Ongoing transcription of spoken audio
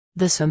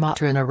The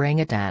Sumatran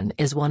orangutan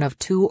is one of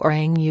two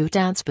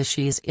orangutan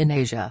species in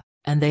Asia,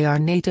 and they are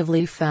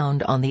natively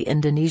found on the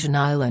Indonesian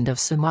island of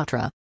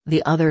Sumatra,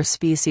 the other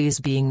species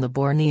being the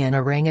Bornean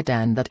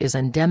orangutan that is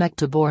endemic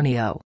to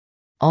Borneo.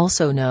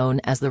 Also known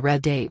as the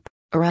red ape,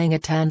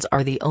 orangutans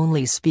are the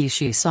only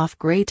species of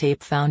great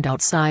ape found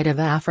outside of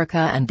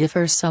Africa and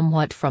differ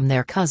somewhat from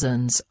their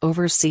cousins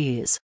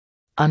overseas.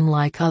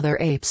 Unlike other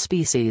ape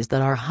species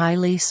that are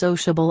highly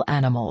sociable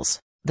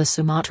animals, the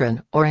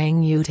Sumatran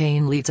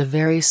orangutan leads a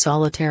very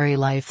solitary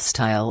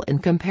lifestyle in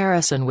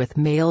comparison with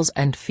males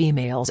and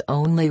females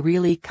only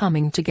really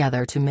coming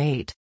together to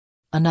mate.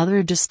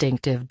 Another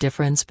distinctive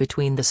difference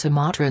between the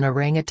Sumatran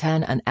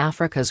orangutan and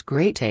Africa's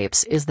great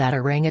apes is that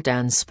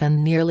orangutans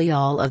spend nearly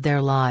all of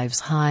their lives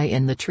high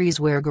in the trees,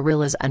 where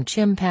gorillas and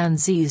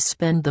chimpanzees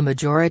spend the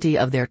majority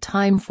of their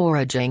time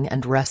foraging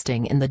and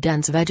resting in the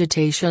dense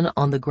vegetation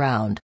on the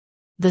ground.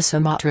 The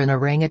Sumatran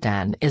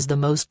orangutan is the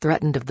most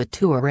threatened of the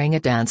two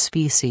orangutan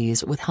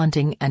species, with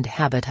hunting and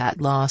habitat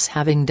loss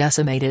having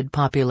decimated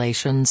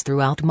populations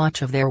throughout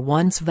much of their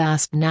once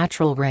vast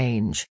natural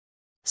range.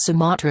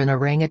 Sumatran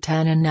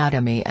orangutan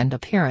anatomy and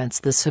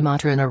appearance. The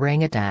Sumatran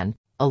orangutan,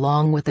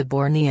 along with the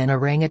Bornean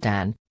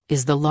orangutan,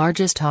 is the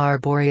largest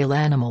arboreal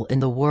animal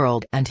in the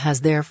world and has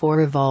therefore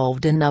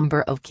evolved a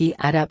number of key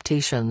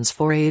adaptations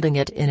for aiding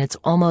it in its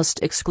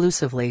almost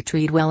exclusively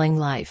tree-dwelling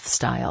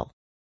lifestyle.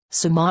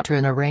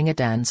 Sumatran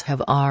orangutans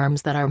have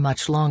arms that are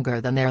much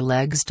longer than their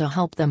legs to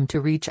help them to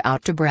reach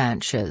out to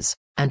branches,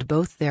 and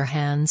both their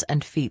hands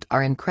and feet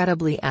are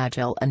incredibly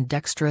agile and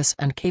dexterous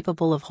and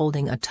capable of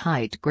holding a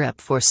tight grip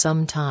for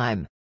some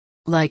time.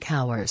 Like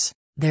ours,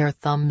 their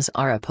thumbs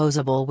are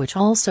opposable, which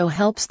also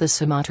helps the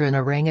Sumatran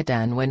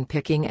orangutan when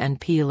picking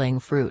and peeling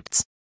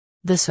fruits.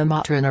 The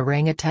Sumatran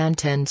orangutan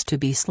tends to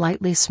be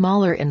slightly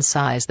smaller in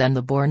size than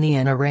the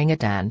Bornean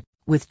orangutan,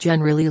 with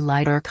generally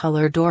lighter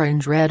colored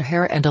orange-red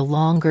hair and a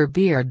longer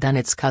beard than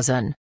its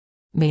cousin.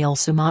 Male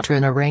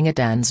Sumatran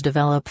orangutans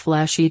develop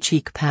fleshy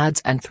cheek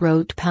pads and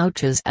throat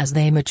pouches as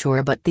they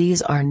mature, but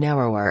these are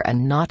narrower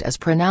and not as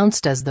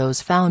pronounced as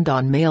those found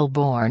on male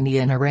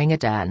Bornean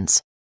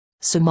orangutans.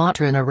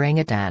 Sumatran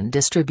orangutan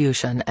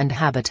distribution and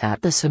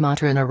habitat. The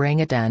Sumatran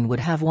orangutan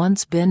would have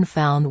once been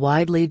found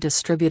widely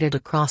distributed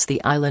across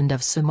the island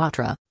of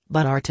Sumatra,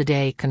 but are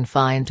today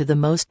confined to the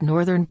most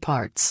northern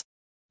parts.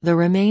 The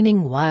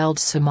remaining wild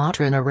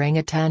Sumatran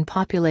orangutan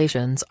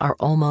populations are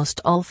almost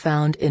all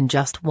found in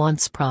just one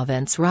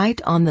province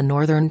right on the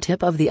northern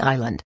tip of the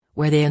island,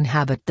 where they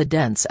inhabit the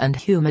dense and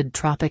humid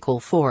tropical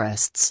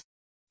forests.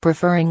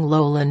 Preferring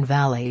lowland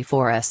valley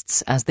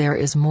forests as there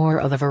is more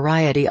of a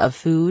variety of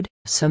food,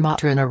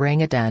 Sumatran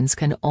orangutans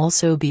can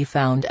also be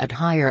found at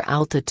higher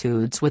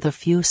altitudes, with a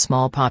few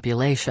small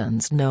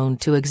populations known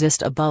to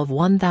exist above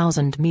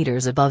 1,000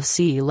 meters above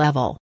sea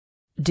level.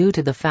 Due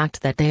to the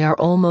fact that they are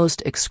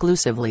almost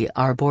exclusively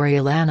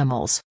arboreal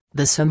animals,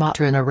 the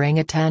Sumatran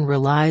orangutan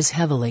relies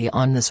heavily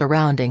on the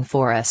surrounding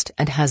forest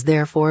and has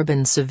therefore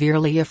been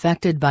severely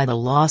affected by the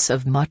loss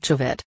of much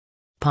of it.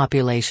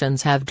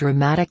 Populations have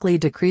dramatically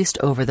decreased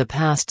over the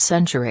past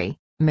century,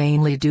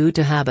 mainly due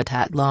to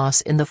habitat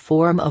loss in the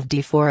form of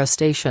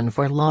deforestation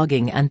for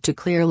logging and to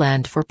clear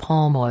land for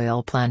palm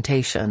oil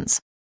plantations.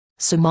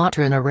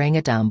 Sumatran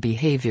orangutan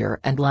behavior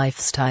and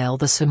lifestyle.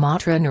 The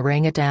Sumatran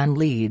orangutan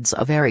leads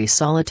a very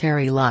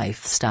solitary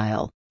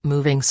lifestyle,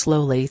 moving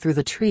slowly through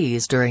the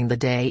trees during the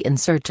day in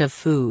search of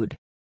food.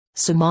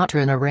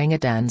 Sumatran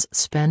orangutans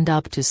spend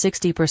up to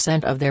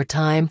 60% of their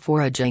time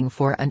foraging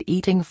for and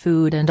eating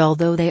food, and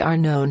although they are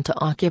known to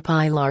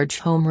occupy large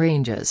home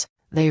ranges,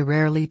 they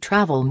rarely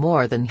travel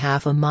more than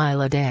half a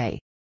mile a day.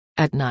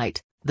 At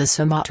night, the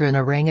Sumatran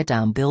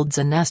orangutan builds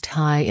a nest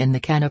high in the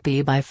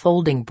canopy by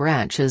folding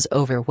branches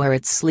over where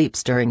it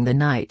sleeps during the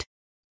night.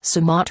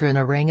 Sumatran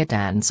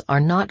orangutans are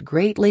not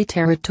greatly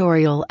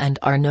territorial and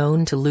are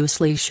known to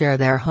loosely share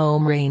their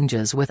home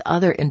ranges with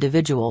other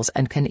individuals,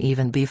 and can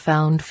even be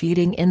found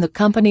feeding in the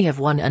company of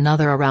one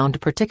another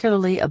around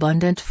particularly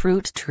abundant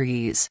fruit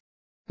trees.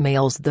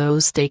 Males though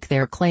stake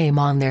their claim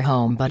on their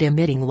home by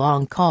emitting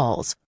long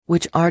calls,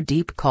 which are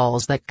deep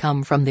calls that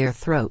come from their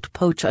throat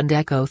pouch and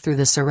echo through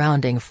the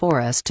surrounding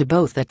forest to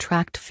both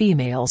attract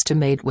females to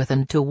mate with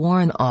and to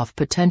warn off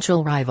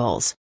potential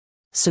rivals.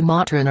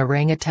 Sumatran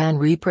orangutan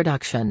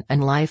reproduction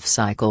and life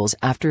cycles.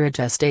 After a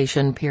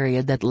gestation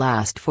period that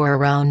lasts for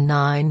around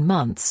 9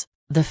 months,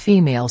 the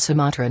female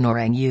Sumatran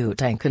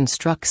orangutan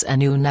constructs a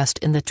new nest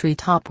in the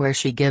treetop where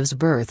she gives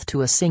birth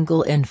to a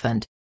single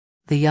infant.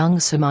 The young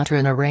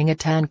Sumatran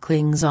orangutan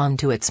clings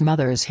onto its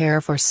mother's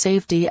hair for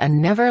safety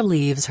and never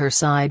leaves her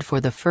side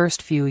for the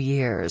first few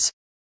years.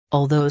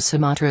 Although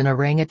Sumatran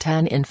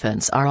orangutan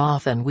infants are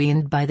often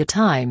weaned by the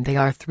time they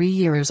are 3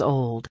 years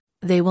old,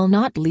 they will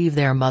not leave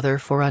their mother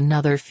for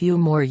another few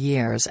more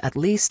years at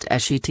least,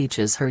 as she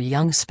teaches her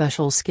young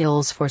special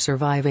skills for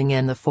surviving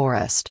in the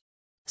forest.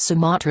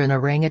 Sumatran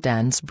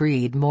orangutans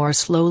breed more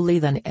slowly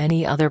than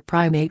any other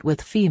primate,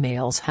 with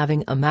females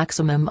having a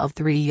maximum of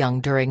 3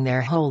 young during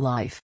their whole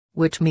life,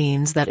 which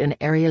means that in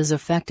areas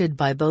affected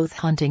by both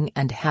hunting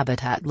and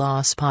habitat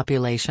loss,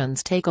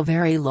 populations take a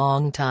very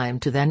long time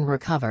to then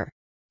recover.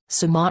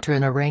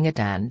 Sumatran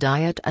orangutan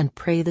diet and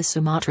prey. The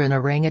Sumatran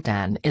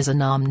orangutan is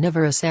an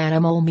omnivorous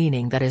animal,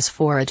 meaning that it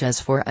forages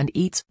for and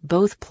eats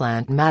both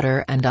plant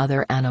matter and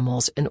other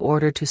animals in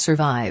order to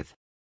survive.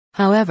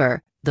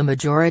 However, the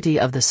majority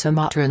of the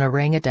Sumatran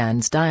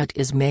orangutan's diet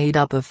is made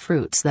up of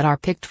fruits that are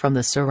picked from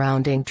the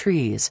surrounding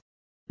trees.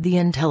 The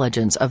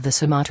intelligence of the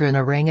Sumatran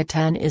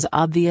orangutan is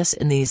obvious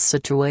in these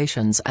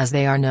situations, as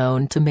they are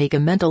known to make a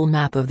mental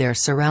map of their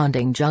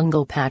surrounding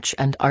jungle patch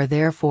and are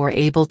therefore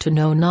able to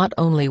know not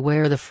only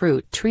where the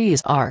fruit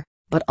trees are,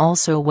 but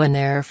also when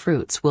their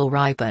fruits will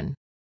ripen.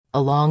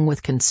 Along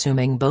with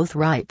consuming both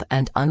ripe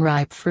and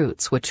unripe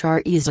fruits, which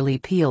are easily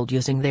peeled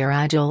using their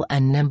agile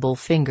and nimble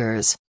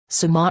fingers,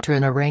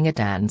 Sumatran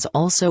orangutans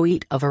also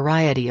eat a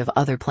variety of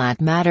other plant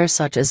matter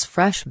such as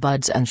fresh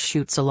buds and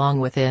shoots, along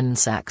with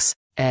insects,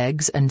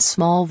 eggs and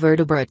small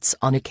vertebrates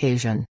on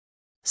occasion.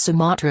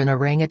 Sumatran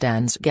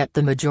orangutans get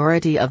the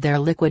majority of their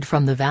liquid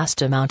from the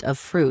vast amount of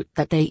fruit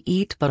that they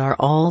eat, but are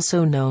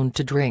also known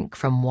to drink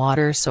from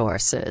water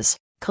sources,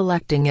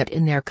 collecting it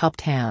in their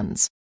cupped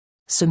hands.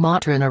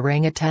 Sumatran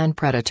orangutan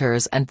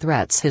predators and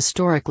threats.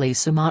 Historically,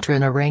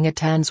 Sumatran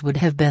orangutans would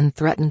have been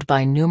threatened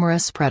by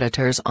numerous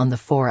predators on the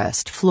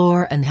forest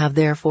floor and have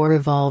therefore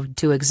evolved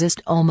to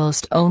exist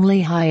almost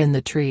only high in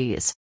the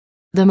trees.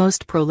 The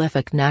most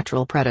prolific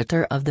natural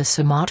predator of the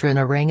Sumatran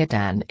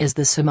orangutan is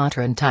the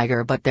Sumatran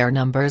tiger, but their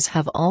numbers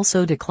have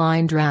also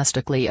declined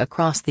drastically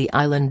across the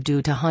island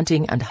due to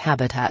hunting and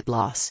habitat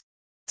loss.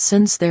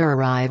 Since their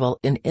arrival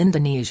in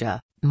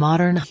Indonesia,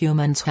 modern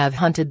humans have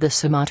hunted the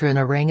Sumatran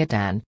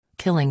orangutan,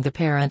 killing the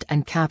parent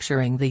and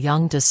capturing the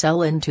young to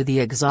sell into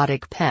the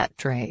exotic pet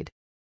trade.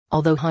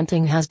 Although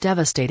hunting has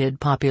devastated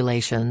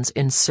populations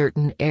in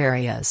certain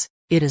areas,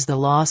 it is the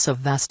loss of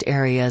vast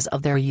areas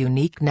of their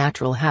unique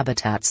natural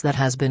habitats that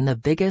has been the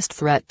biggest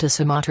threat to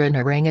Sumatran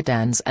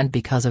orangutans, and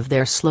because of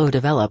their slow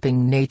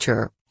developing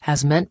nature,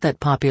 has meant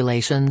that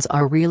populations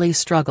are really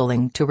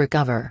struggling to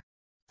recover.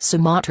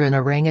 Sumatran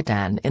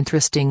orangutan.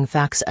 Interesting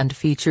facts and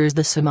features.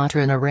 The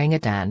Sumatran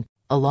orangutan,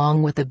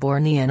 along with the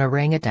Bornean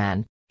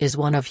orangutan, is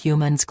one of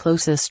humans'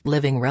 closest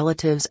living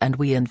relatives, and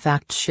we in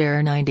fact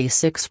share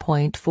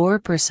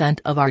 96.4%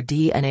 of our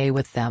DNA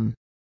with them.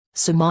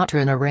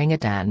 Sumatran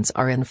orangutans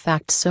are in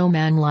fact so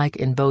man-like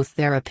in both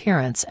their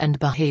appearance and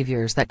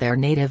behaviors that their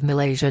native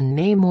Malaysian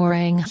name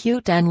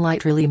orangutan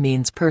literally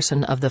means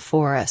person of the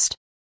forest.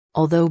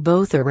 Although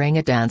both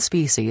orangutan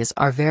species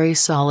are very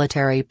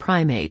solitary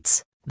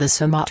primates, the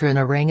Sumatran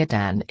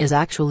orangutan is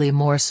actually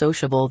more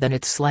sociable than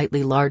its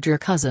slightly larger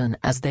cousin,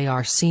 as they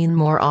are seen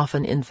more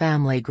often in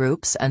family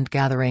groups and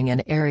gathering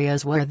in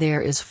areas where there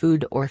is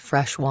food or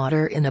fresh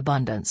water in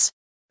abundance.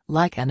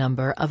 Like a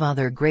number of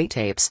other great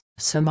apes,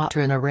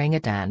 Sumatran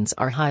orangutans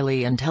are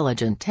highly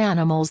intelligent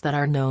animals that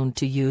are known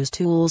to use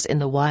tools in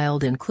the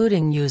wild,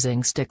 including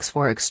using sticks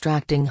for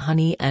extracting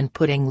honey and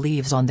putting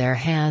leaves on their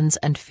hands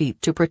and feet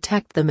to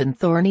protect them in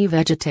thorny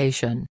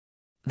vegetation.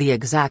 The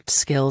exact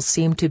skills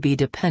seem to be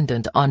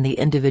dependent on the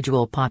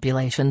individual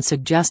population,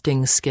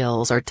 suggesting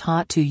skills are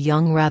taught to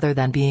young rather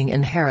than being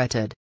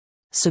inherited.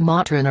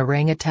 Sumatran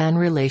orangutan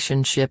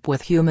relationship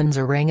with humans.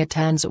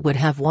 Orangutans would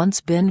have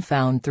once been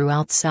found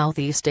throughout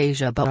Southeast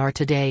Asia but are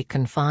today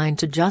confined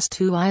to just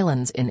 2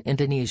 islands in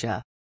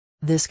Indonesia.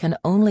 This can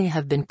only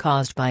have been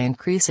caused by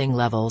increasing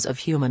levels of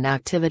human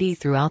activity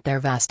throughout their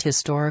vast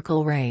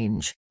historical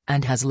range,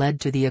 and has led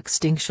to the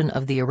extinction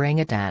of the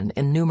orangutan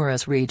in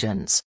numerous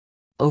regions.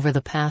 Over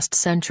the past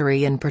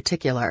century in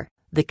particular,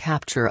 the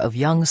capture of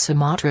young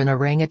Sumatran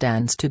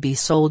orangutans to be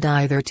sold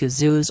either to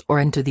zoos or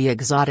into the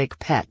exotic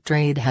pet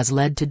trade has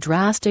led to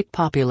drastic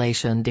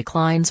population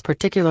declines,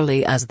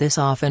 particularly as this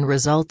often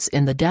results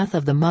in the death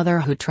of the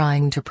mother who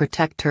trying to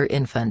protect her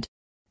infant.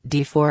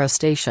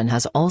 Deforestation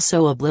has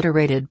also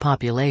obliterated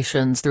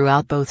populations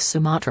throughout both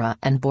Sumatra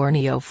and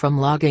Borneo, from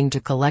logging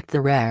to collect the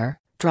rare,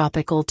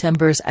 tropical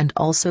timbers, and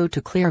also to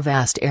clear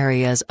vast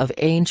areas of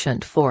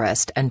ancient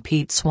forest and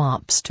peat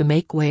swamps to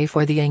make way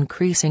for the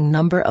increasing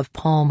number of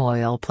palm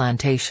oil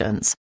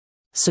plantations.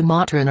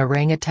 Sumatran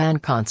orangutan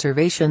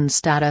conservation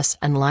status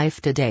and life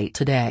to date.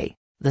 Today,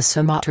 the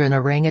Sumatran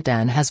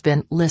orangutan has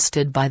been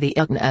listed by the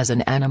UN as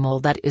an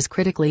animal that is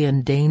critically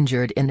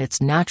endangered in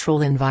its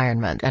natural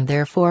environment and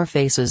therefore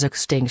faces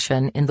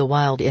extinction in the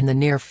wild in the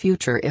near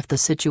future if the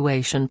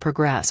situation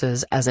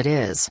progresses as it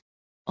is.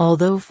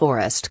 Although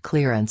forest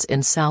clearance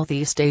in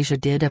Southeast Asia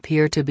did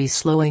appear to be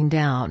slowing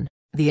down,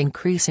 the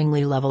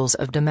increasingly levels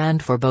of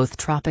demand for both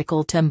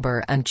tropical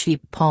timber and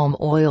cheap palm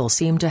oil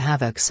seem to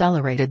have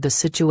accelerated the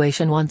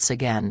situation once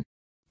again.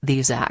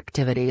 These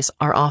activities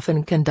are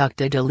often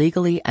conducted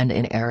illegally and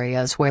in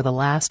areas where the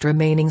last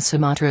remaining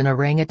Sumatran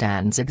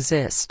orangutans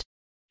exist.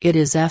 It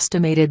is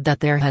estimated that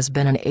there has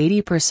been an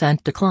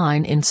 80%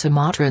 decline in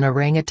Sumatran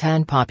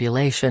orangutan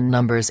population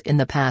numbers in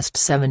the past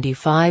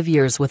 75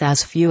 years, with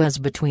as few as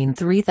between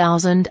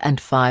 3,000 and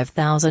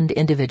 5,000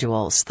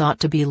 individuals thought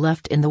to be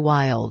left in the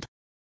wild.